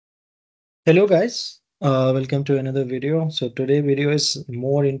Hello guys, welcome to another video. So today video is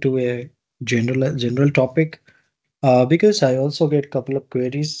more into a general topic because I also get couple of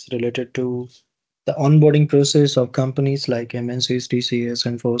queries related to the onboarding process of companies like MNCs, TCS,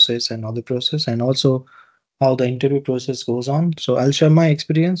 and Forces and other process, and also how the interview process goes on. So I'll share my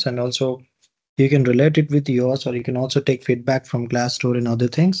experience, and also you can relate it with yours, or you can also take feedback from Glassdoor and other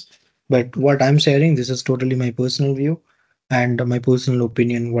things. But what I'm sharing, this is totally my personal view and my personal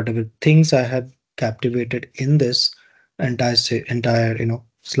opinion, whatever things I have captivated in this entire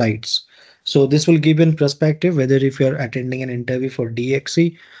slides. So this will give in perspective whether if you're attending an interview for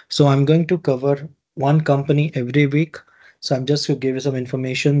DXC. So I'm going to cover one company every week. So I'm just to give you some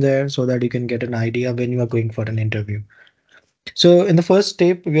information there so that you can get an idea when you are going for an interview. So in the first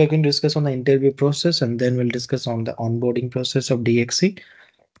step, we are going to discuss on the interview process, and then we'll discuss on the onboarding process of DXC.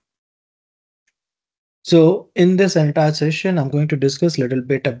 So in this entire session, I'm going to discuss a little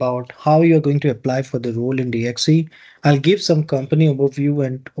bit about how you're going to apply for the role in DXC. I'll give some company overview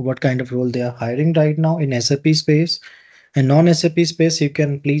and what kind of role they are hiring right now in SAP space. And non-SAP space, you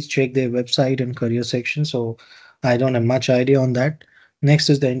can please check their website and career section. So I don't have much idea on that. Next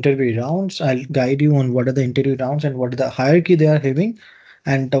is the interview rounds. I'll guide you on what are the interview rounds and what are the hierarchy they are having,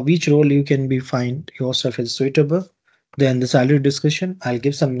 and which role you can be find yourself is suitable. Then the salary discussion, I'll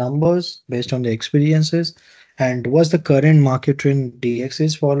give some numbers based on the experiences and what's the current market trend DX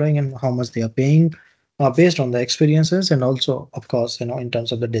is following and how much they are paying based on the experiences, and also of course in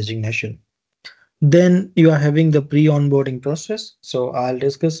terms of the designation. Then you are having the pre-onboarding process. So I'll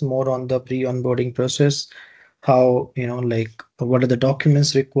discuss more on the pre-onboarding process, how, like what are the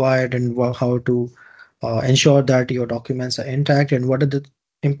documents required and how to ensure that your documents are intact, and what are the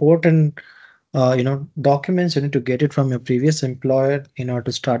important, documents you need to get it from your previous employer in order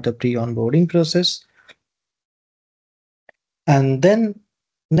to start the pre-onboarding process. And then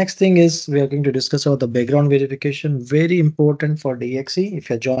next thing is we are going to discuss about the background verification, very important for DXC. If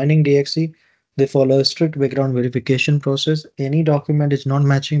you're joining DXC, they follow a strict background verification process. Any document is not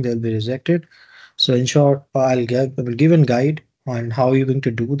matching, they'll be rejected. So in short, I will give a guide on how you're going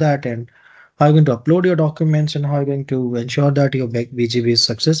to do that, and how you're going to upload your documents, and how you're going to ensure that your BGB is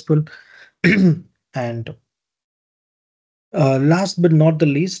successful. And last but not the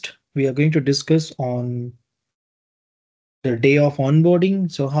least, we are going to discuss on the day of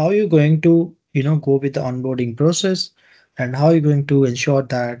onboarding. So how are you going to, go with the onboarding process, and how are you going to ensure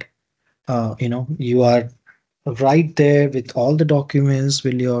that, you are right there with all the documents,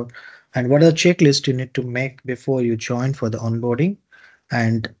 will your, and what are the checklist you need to make before you join for the onboarding.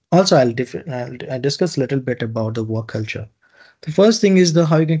 And also I'll discuss a little bit about the work culture. The first thing is the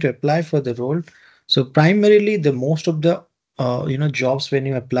how you're going to apply for the role. So primarily the most of the jobs when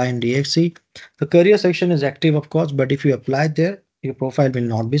you apply in DXC, the career section is active of course, but if you apply there, your profile will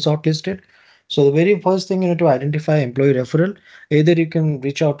not be shortlisted. So the very first thing you need to identify employee referral. Either you can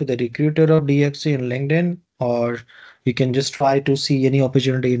reach out to the recruiter of DXC in LinkedIn, or you can just try to see any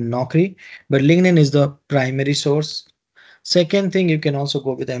opportunity in Naukri. But LinkedIn is the primary source. Second thing, you can also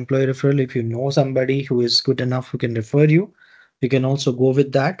go with employee referral. If you know somebody who is good enough who can refer you, you can also go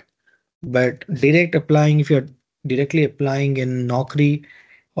with that. But direct applying, if you're directly applying in Naukri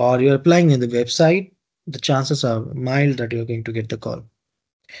or you're applying in the website, the chances are mild that you're going to get the call.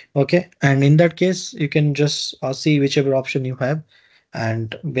 Okay. And in that case, you can just see whichever option you have,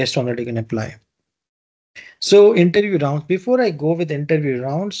 and based on that, you can apply. So interview rounds. Before I go with interview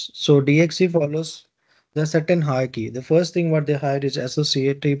rounds, so DXC follows the certain hierarchy. The first thing what they hire is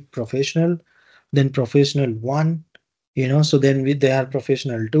associative professional, then professional one, so then they are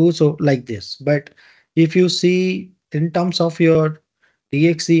professional two. So like this. But if you see in terms of your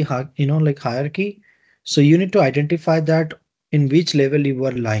DXC, like hierarchy, so you need to identify that in which level you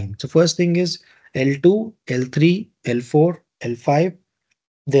are lying. So first thing is L2, L3, L4, L5,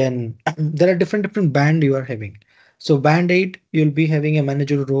 then there are different band you are having. So band 8 you'll be having a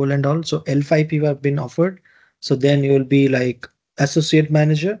manager role, and also L5 you have been offered, so then you will be like associate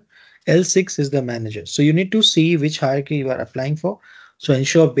manager. L6 is the manager. So you need to see which hierarchy you are applying for. So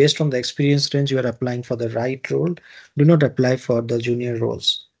ensure based on the experience range you are applying for the right role. Do not apply for the junior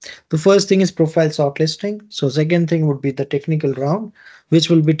roles. The first thing is profile shortlisting. So second thing would be the technical round, which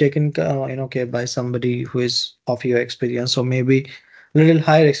will be taken care by somebody who is of your experience, or maybe little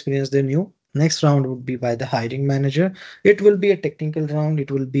higher experience than you. Next round would be by the hiring manager. It will be a technical round.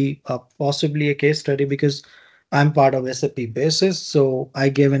 It will be possibly a case study, because I'm part of SAP Basis. So I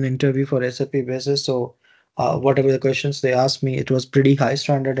gave an interview for SAP Basis. So whatever the questions they asked me, it was pretty high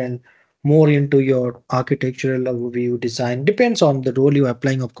standard and more into your architectural overview design. Depends on the role you're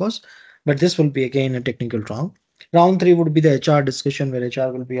applying, of course. But this will be again a technical round. Round three would be the HR discussion, where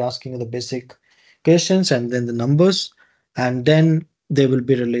HR will be asking you the basic questions and then the numbers, and then they will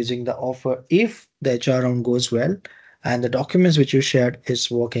be releasing the offer if the HR round goes well and the documents which you shared is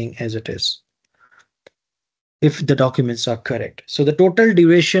working as it is, if the documents are correct. So the total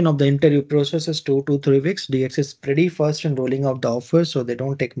duration of the interview process is 2 to 3 weeks. DX is pretty fast in rolling out the offers, so they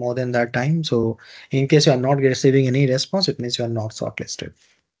don't take more than that time. So in case you are not receiving any response, it means you are not shortlisted.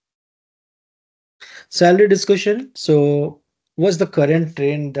 Salary discussion. So what's the current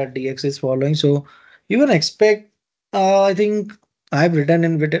trend that DX is following? So you can expect, I think I've written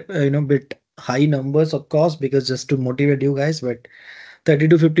in bit high numbers, of course, because just to motivate you guys, but 30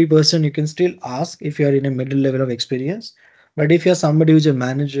 to 50% you can still ask if you are in a middle level of experience. But if you're somebody who's a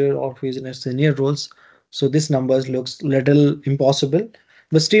manager or who is in a senior roles, so this numbers looks little impossible.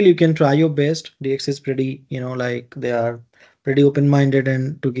 But still you can try your best. DX is pretty, like they are pretty open-minded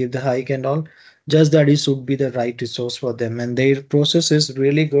and to give the hike and all. Just that it should be the right resource for them. And their process is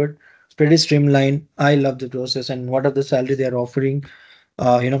really good, pretty streamlined. I love the process and what are the salary they are offering,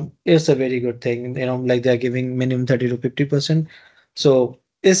 it's a very good thing. Like they're giving minimum 30 to 50%. So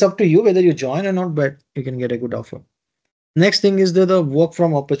it's up to you whether you join or not, but you can get a good offer. Next thing is the work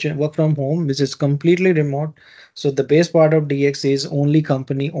from opportunity, work from home, which is completely remote. So the best part of DX is only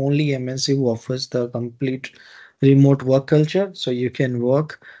company, only MNC who offers the complete remote work culture. So you can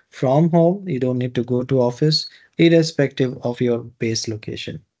work from home. You don't need to go to office, irrespective of your base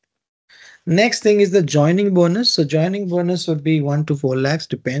location. Next thing is the joining bonus. So joining bonus would be 1 to 4 lakhs,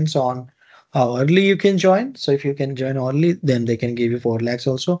 depends on how early you can join. So if you can join early, then they can give you 4 lakhs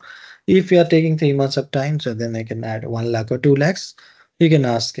also. If you are taking 3 months of time, so then they can add 1 lakh or 2 lakhs. You can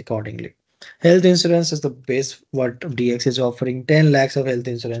ask accordingly. Health insurance is the base what DX is offering, 10 lakhs of health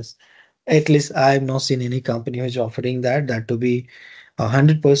insurance. At least I have not seen any company which is offering that. That to be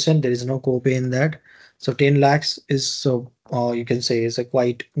 100%. There is no copay in that. So 10 lakhs is so you can say is a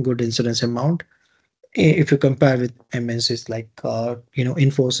quite good insurance amount if you compare with MNCs like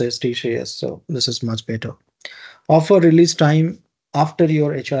Infosys, TCS. So this is much better. Offer release time after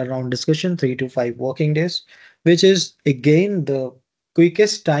your HR round discussion, 3 to 5 working days, which is again the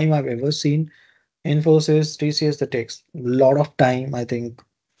quickest time I've ever seen. Infosys, TCS, the takes a lot of time. I think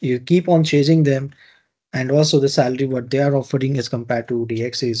you keep on chasing them, and also the salary what they are offering as compared to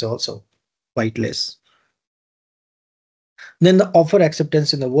DXC is also quite less. Then the offer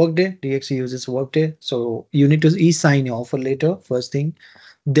acceptance in the workday, DXC uses workday. So you need to e-sign your offer letter, first thing.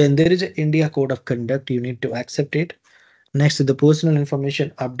 Then there is an India code of conduct. You need to accept it. Next to the personal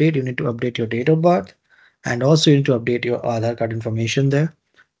information update, you need to update your date of birth. And also you need to update your Aadhaar card information there.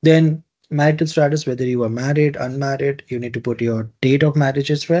 Then marital status, whether you are married, unmarried, you need to put your date of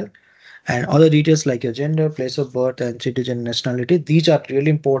marriage as well, and other details like your gender, place of birth, and citizen nationality. These are really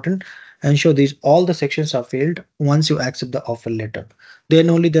important. Ensure these all the sections are filled once you accept the offer letter. Then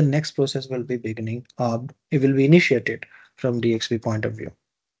only the next process will be beginning. It will be initiated from DXP point of view.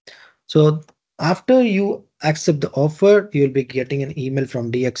 So after you accept the offer, you'll be getting an email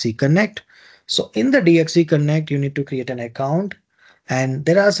from DXC Connect. So in the DXC Connect, you need to create an account, and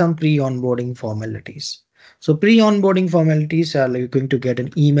there are some pre-onboarding formalities. So pre-onboarding formalities are like you're going to get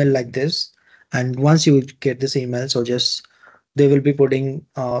an email like this. And once you get this email, so just they will be putting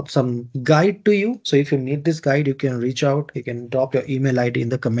some guide to you. So if you need this guide, you can reach out. You can drop your email ID in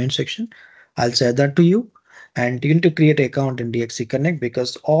the comment section. I'll share that to you. And you need to create an account in DXC Connect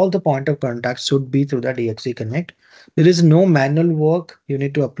because all the point of contact should be through the DXC Connect. There is no manual work. You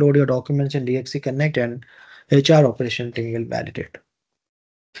need to upload your documents in DXC Connect and HR operation team will validate.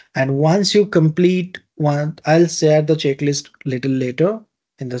 And once you complete one, I'll share the checklist little later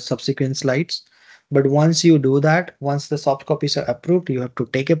in the subsequent slides. But once you do that, once the soft copies are approved, you have to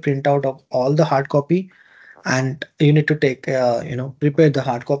take a printout of all the hard copy, and you need to take prepare the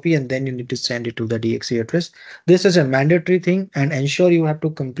hard copy, and then you need to send it to the DXC address. This is a mandatory thing, and ensure you have to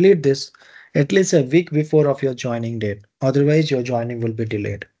complete this at least a week before of your joining date. Otherwise your joining will be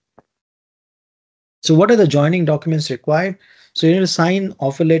delayed. So what are the joining documents required? So you need to sign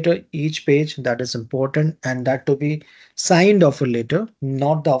offer letter each page, that is important, and that to be signed offer letter,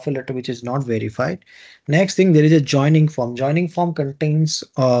 not the offer letter which is not verified. Next thing, there is a joining form. Joining form contains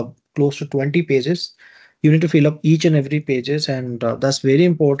close to 20 pages. You need to fill up each and every pages, and that's very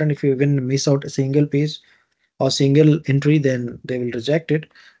important. If you even miss out a single page or single entry, then they will reject it.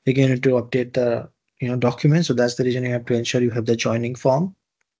 Again, you need to update the document. So that's the reason you have to ensure you have the joining form.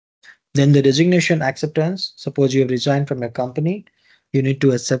 Then the resignation acceptance. Suppose you have resigned from a company, you need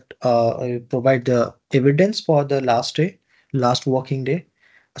to accept, provide the evidence for the last day, last working day,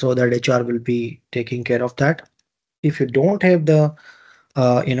 so that HR will be taking care of that. If you don't have the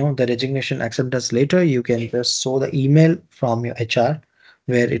the resignation acceptance letter, you can just show the email from your HR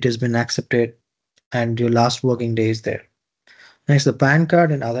where it has been accepted and your last working day is there. Next, the PAN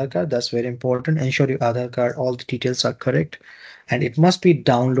card and Aadhaar card. That's very important. Ensure your Aadhaar card, all the details are correct, and it must be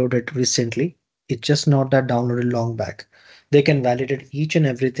downloaded recently. It's just not that downloaded long back. They can validate each and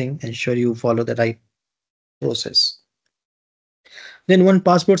everything. Ensure you follow the right process. Then one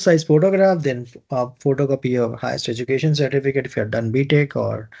passport size photograph. Then photocopy your highest education certificate if you have done BTech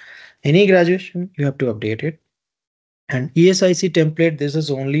or any graduation. You have to update it. And ESIC template. This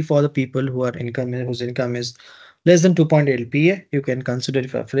is only for the people who are income whose income is less than 2.8 LPA. You can consider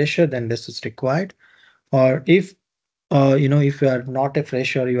if a fresher, then this is required. Or if if you are not a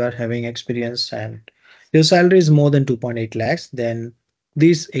fresher, you are having experience and your salary is more than 2.8 lakhs, then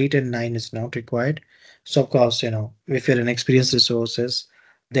these 8 and 9 is not required. So of course, if you're an experienced resources,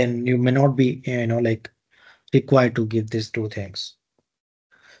 then you may not be required to give these two things.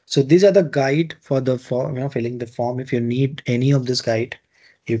 So these are the guide for the form, filling the form. If you need any of this guide,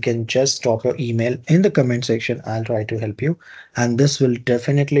 you can just drop your email in the comment section. I'll try to help you, and this will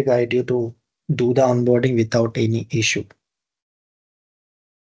definitely guide you to do the onboarding without any issue.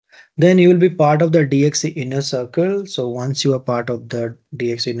 Then you will be part of the DXC inner circle. So once you are part of the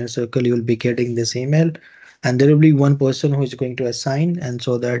DXC inner circle, you will be getting this email, and there will be one person who is going to assign, and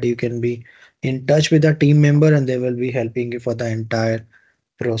so that you can be in touch with a team member and they will be helping you for the entire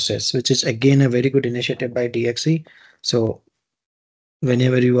process, which is again a very good initiative by DXC. So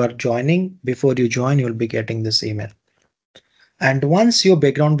whenever you are joining, before you join, you'll be getting this email. And once your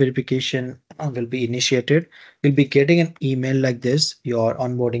background verification will be initiated, you'll be getting an email like this, your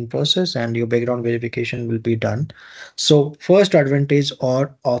onboarding process and your background verification will be done. So First Advantage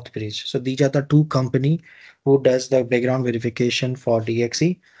or Authbridge. So these are the two company who does the background verification for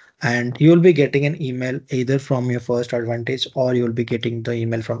DXC. And you'll be getting an email either from your First Advantage or you'll be getting the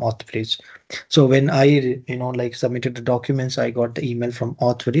email from Authbridge. So when I, submitted the documents, I got the email from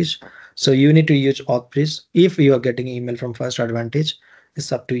Authbridge. So you need to use Authbridge. If you are getting email from First Advantage,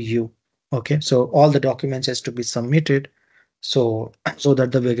 it's up to you. Okay, so all the documents has to be submitted so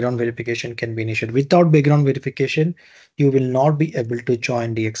that the background verification can be initiated. Without background verification, you will not be able to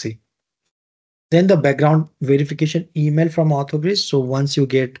join DXC. Then the background verification email from Authobase. So once you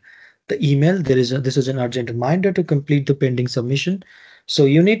get the email, this is an urgent reminder to complete the pending submission. So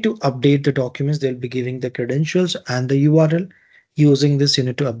you need to update the documents. They'll be giving the credentials and the URL. Using this, you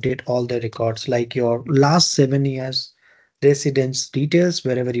need to update all the records like your last 7 years residence details,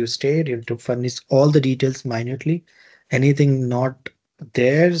 wherever you stayed. You have to furnish all the details minutely. Anything not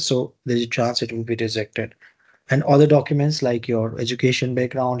there, so there's a chance it will be rejected. And other documents like your education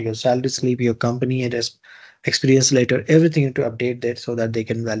background, your salary slip, your company and experience letter, everything you need to update that so that they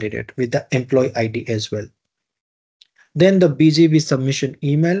can validate with the employee ID as well. Then the BGB submission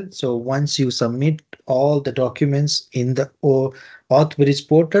email. So once you submit all the documents in the Authbridge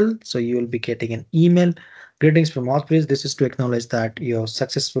portal, so you will be getting an email. Greetings from Authbridge. This is to acknowledge that your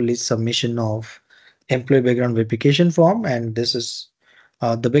successfully submission of employee background verification form, and this is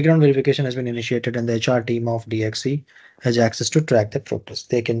the background verification has been initiated and the HR team of DXC has access to track the progress.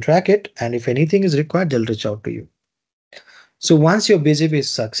 They can track it, and if anything is required, they'll reach out to you. So once your BGP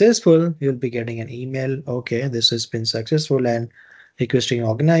is successful, you'll be getting an email. Okay, this has been successful and requesting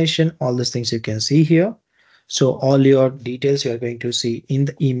organization, all these things you can see here. So all your details you are going to see in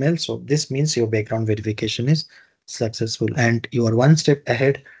the email. So this means your background verification is successful and you are one step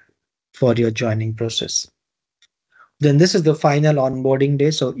ahead for your joining process. Then this is the final onboarding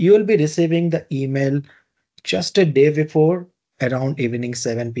day. So you will be receiving the email just a day before around evening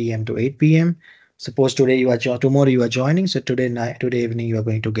 7 p.m. to 8 p.m. Suppose today you are tomorrow you are joining. So today night, today evening you are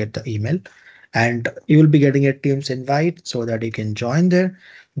going to get the email and you will be getting a Teams invite so that you can join there.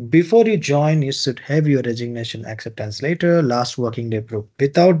 Before you join, you should have your resignation acceptance letter, last working day proof.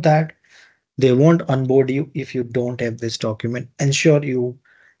 Without that, they won't onboard you if you don't have this document. Ensure you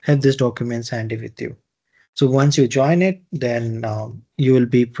have these documents handy with you. So once you join it, then you will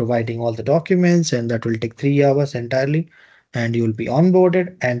be providing all the documents and that will take 3 hours entirely and you will be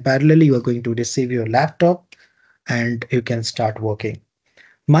onboarded and parallelly you are going to receive your laptop and you can start working.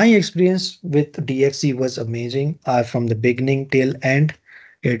 My experience with DXC was amazing from the beginning till end.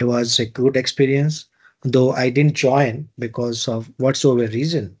 It was a good experience, though I didn't join because of whatsoever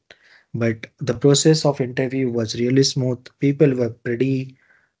reason. But the process of interview was really smooth. People were pretty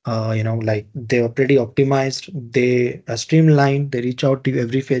they were pretty optimized. They are streamlined. They reach out to you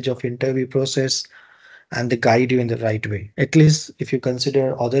every phase of interview process and they guide you in the right way. At least if you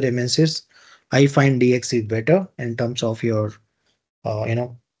consider other MNCs, I find DXC better in terms of your uh, you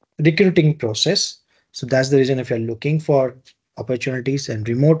know recruiting process. So that's the reason if you're looking for opportunities and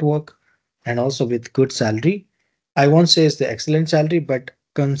remote work, and also with good salary. I won't say it's the excellent salary, but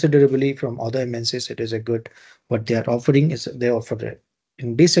considerably from other MNCs, it is a good. What they are offering is they offer a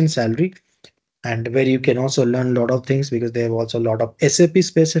in decent salary, and where you can also learn a lot of things because they have also a lot of SAP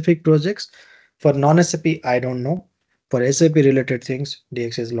specific projects. For non-SAP, I don't know. For SAP related things,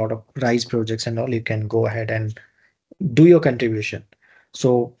 DXC has a lot of RISE projects and all. You can go ahead and do your contribution.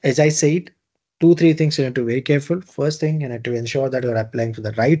 So as I said, two, three things you need to be very careful. First thing, you need to ensure that you're applying for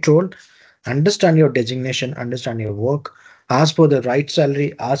the right role, understand your designation, understand your work, ask for the right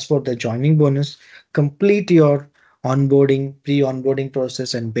salary, ask for the joining bonus, complete your onboarding, pre-onboarding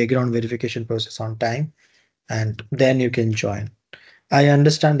process and background verification process on time, and then you can join. I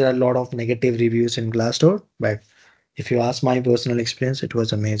understand there are a lot of negative reviews in Glassdoor, but if you ask my personal experience, it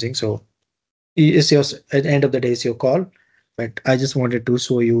was amazing. So it's your at the end of the day, it's your call. But I just wanted to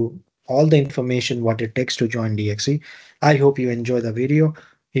show you all the information what it takes to join DXC. I hope you enjoy the video.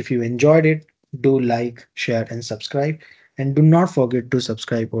 If you enjoyed it, do like, share, and subscribe. And do not forget to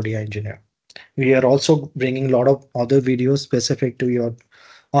subscribe Odia Engineer. We are also bringing a lot of other videos specific to your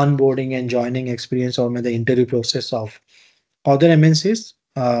onboarding and joining experience or the interview process of other MNCs.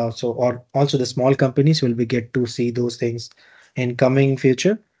 So or also the small companies will be get to see those things in coming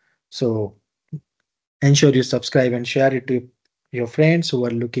future. So ensure you subscribe and share it to your friends who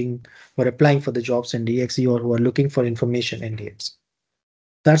are looking who are applying for the jobs in DXC or who are looking for information in DXC.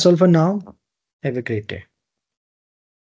 That's all for now. Have a great day.